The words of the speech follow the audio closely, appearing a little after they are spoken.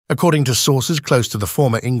According to sources close to the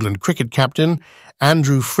former England cricket captain,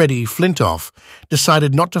 Freddie Flintoff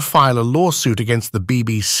decided not to file a lawsuit against the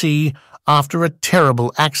BBC after a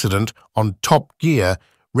terrible accident on Top Gear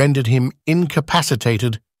rendered him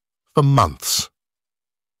incapacitated for months.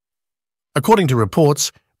 According to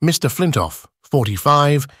reports, Mr. Flintoff,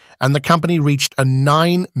 45, and the company reached a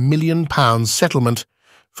 £9 million settlement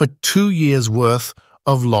for 2 years' worth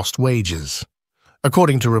of lost wages.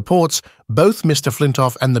 According to reports, both Mr.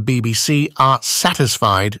 Flintoff and the BBC are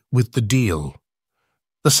satisfied with the deal.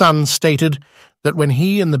 The Sun stated that when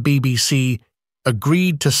he and the BBC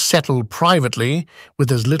agreed to settle privately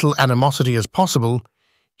with as little animosity as possible,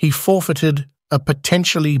 he forfeited a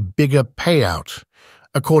potentially bigger payout,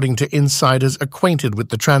 according to insiders acquainted with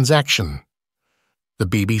the transaction. The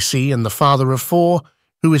BBC and the father of 4,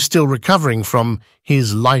 who is still recovering from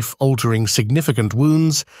his life-altering significant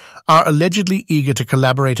wounds, are allegedly eager to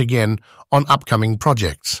collaborate again on upcoming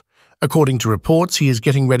projects. According to reports, he is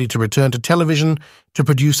getting ready to return to television to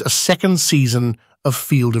produce a second season of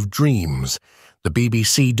Field of Dreams, the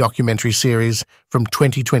BBC documentary series from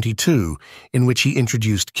 2022, in which he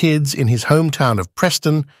introduced kids in his hometown of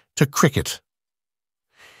Preston to cricket.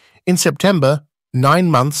 In September,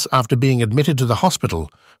 9 months after being admitted to the hospital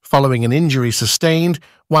following an injury sustained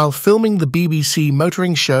while filming the BBC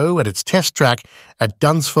motoring show at its test track at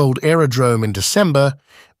Dunsfold Aerodrome in December,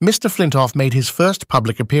 Mr. Flintoff made his first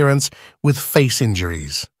public appearance with face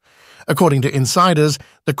injuries. According to insiders,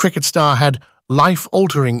 the cricket star had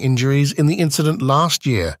life-altering injuries in the incident last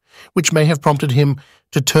year, which may have prompted him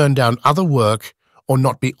to turn down other work or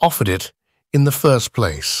not be offered it in the first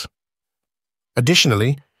place.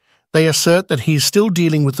 Additionally, they assert that he is still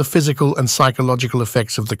dealing with the physical and psychological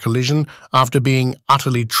effects of the collision after being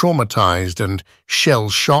utterly traumatized and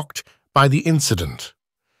shell-shocked by the incident.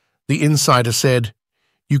 The insider said,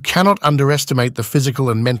 "You cannot underestimate the physical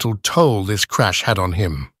and mental toll this crash had on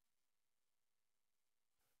him."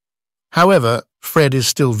 However, Fred is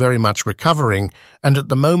still very much recovering and at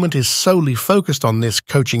the moment is solely focused on this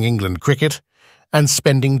coaching England cricket and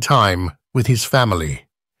spending time with his family.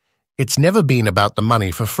 It's never been about the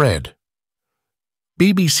money for Fred.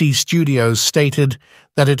 BBC Studios stated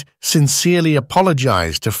that it sincerely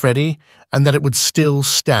apologized to Freddie and that it would still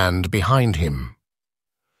stand behind him.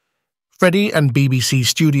 Freddie and BBC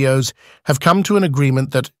Studios have come to an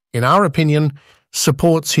agreement that, in our opinion,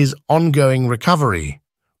 supports his ongoing recovery,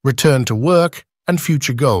 return to work, and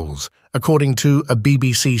future goals, according to a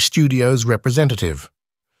BBC Studios representative.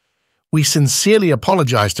 "We sincerely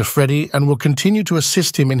apologize to Freddie and will continue to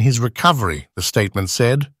assist him in his recovery," the statement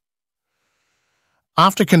said.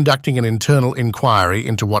 After conducting an internal inquiry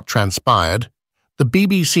into what transpired, the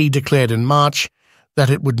BBC declared in March that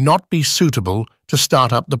it would not be suitable to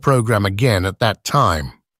start up the program again at that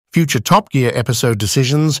time. Future Top Gear episode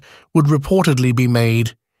decisions would reportedly be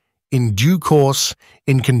made in due course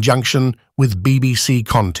in conjunction with BBC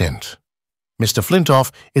content. Mr.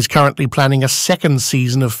 Flintoff is currently planning a second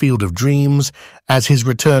season of Field of Dreams as his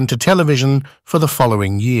return to television for the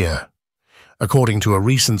following year. According to a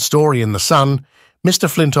recent story in The Sun, Mr.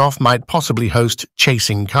 Flintoff might possibly host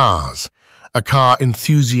Chasing Cars, a car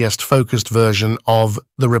enthusiast-focused version of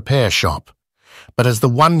The Repair Shop. But as the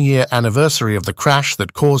 1-year anniversary of the crash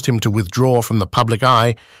that caused him to withdraw from the public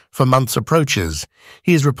eye for months approaches,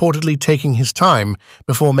 he is reportedly taking his time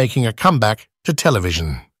before making a comeback to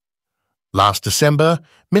television. Last December,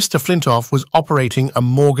 Mr. Flintoff was operating a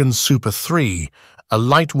Morgan Super 3, a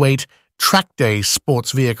lightweight, track-day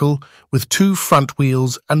sports vehicle with 2 front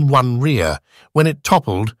wheels and 1 rear, when it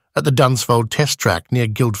toppled at the Dunsfold test track near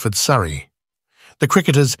Guildford, Surrey. The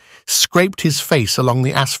cricketers scraped his face along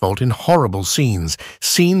the asphalt in horrible scenes,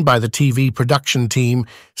 seen by the TV production team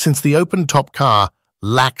since the open-top car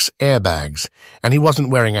lacks airbags, and he wasn't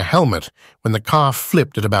wearing a helmet when the car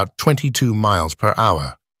flipped at about 22 miles per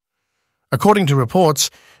hour. According to reports,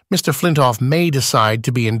 Mr. Flintoff may decide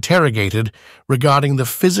to be interrogated regarding the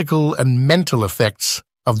physical and mental effects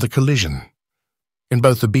of the collision. In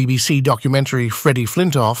both the BBC documentary Freddie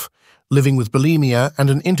Flintoff, Living with Bulimia, and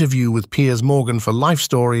an interview with Piers Morgan for Life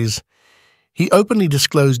Stories, he openly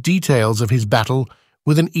disclosed details of his battle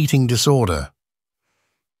with an eating disorder.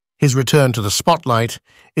 His return to the spotlight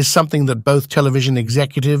is something that both television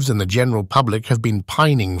executives and the general public have been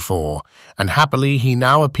pining for, and happily he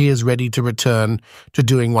now appears ready to return to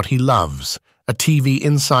doing what he loves, a TV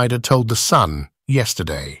insider told The Sun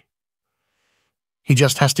yesterday. He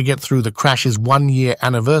just has to get through the crash's 1-year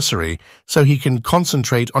anniversary so he can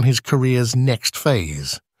concentrate on his career's next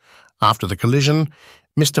phase. After the collision,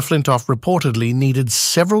 Mr. Flintoff reportedly needed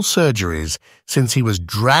several surgeries since he was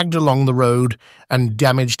dragged along the road and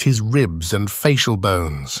damaged his ribs and facial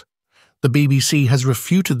bones. The BBC has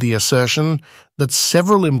refuted the assertion that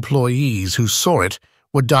several employees who saw it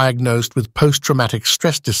were diagnosed with post-traumatic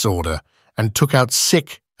stress disorder and took out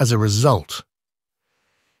sick as a result.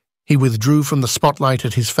 He withdrew from the spotlight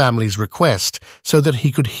at his family's request so that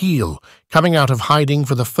he could heal, coming out of hiding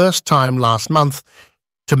for the first time last month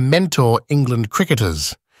to mentor England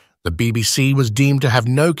cricketers. The BBC was deemed to have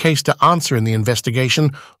no case to answer in the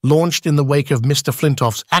investigation launched in the wake of Mr.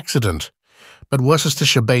 Flintoff's accident, but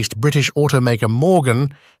Worcestershire-based British automaker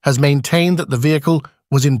Morgan has maintained that the vehicle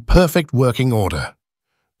was in perfect working order.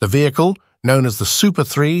 The vehicle, known as the Super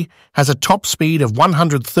 3, has a top speed of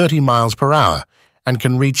 130 miles per hour and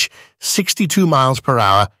can reach 62 miles per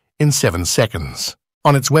hour in 7 seconds.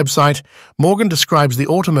 On its website, Morgan describes the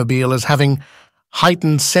automobile as having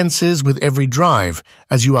heightened senses with every drive,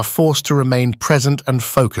 as you are forced to remain present and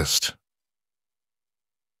focused.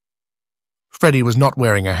 Freddie was not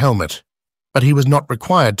wearing a helmet, but he was not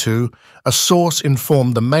required to, a source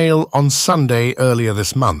informed the Mail on Sunday earlier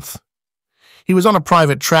this month. He was on a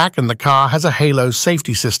private track and the car has a halo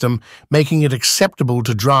safety system, making it acceptable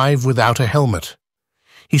to drive without a helmet.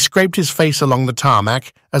 He scraped his face along the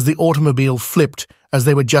tarmac as the automobile flipped as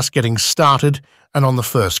they were just getting started and on the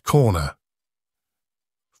first corner.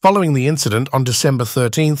 Following the incident on December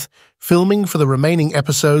 13th, filming for the remaining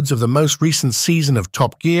episodes of the most recent season of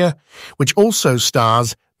Top Gear, which also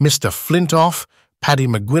stars Mr. Flintoff, Paddy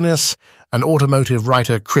McGuinness, and automotive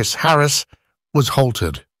writer Chris Harris, was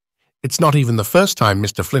halted. It's not even the first time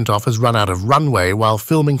Mr. Flintoff has run out of runway while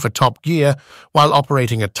filming for Top Gear while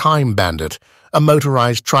operating a Time Bandit, a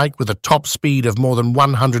motorized trike with a top speed of more than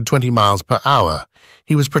 120 miles per hour.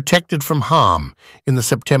 He was protected from harm in the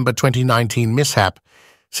September 2019 mishap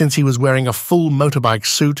since he was wearing a full motorbike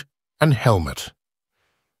suit and helmet.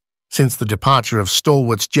 Since the departure of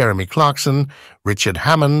stalwarts Jeremy Clarkson, Richard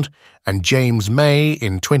Hammond, and James May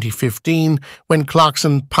in 2015, when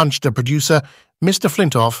Clarkson punched a producer, Mr.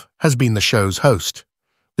 Flintoff has been the show's host.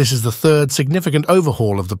 This is the third significant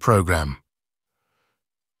overhaul of the program.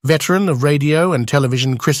 Veteran of radio and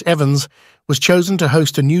television Chris Evans was chosen to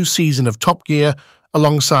host a new season of Top Gear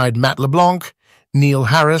alongside Matt LeBlanc, Neil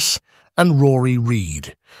Harris, and Rory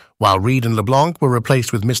Reid. While Reid and LeBlanc were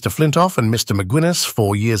replaced with Mr. Flintoff and Mr. McGuinness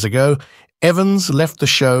 4 years ago, Evans left the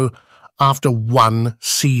show after 1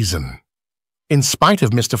 season. In spite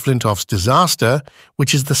of Mr. Flintoff's disaster,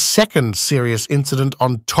 which is the second serious incident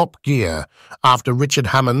on Top Gear after Richard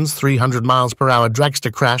Hammond's 300 miles per hour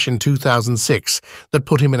dragster crash in 2006 that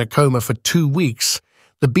put him in a coma for 2 weeks,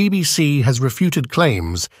 the BBC has refuted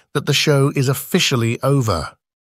claims that the show is officially over.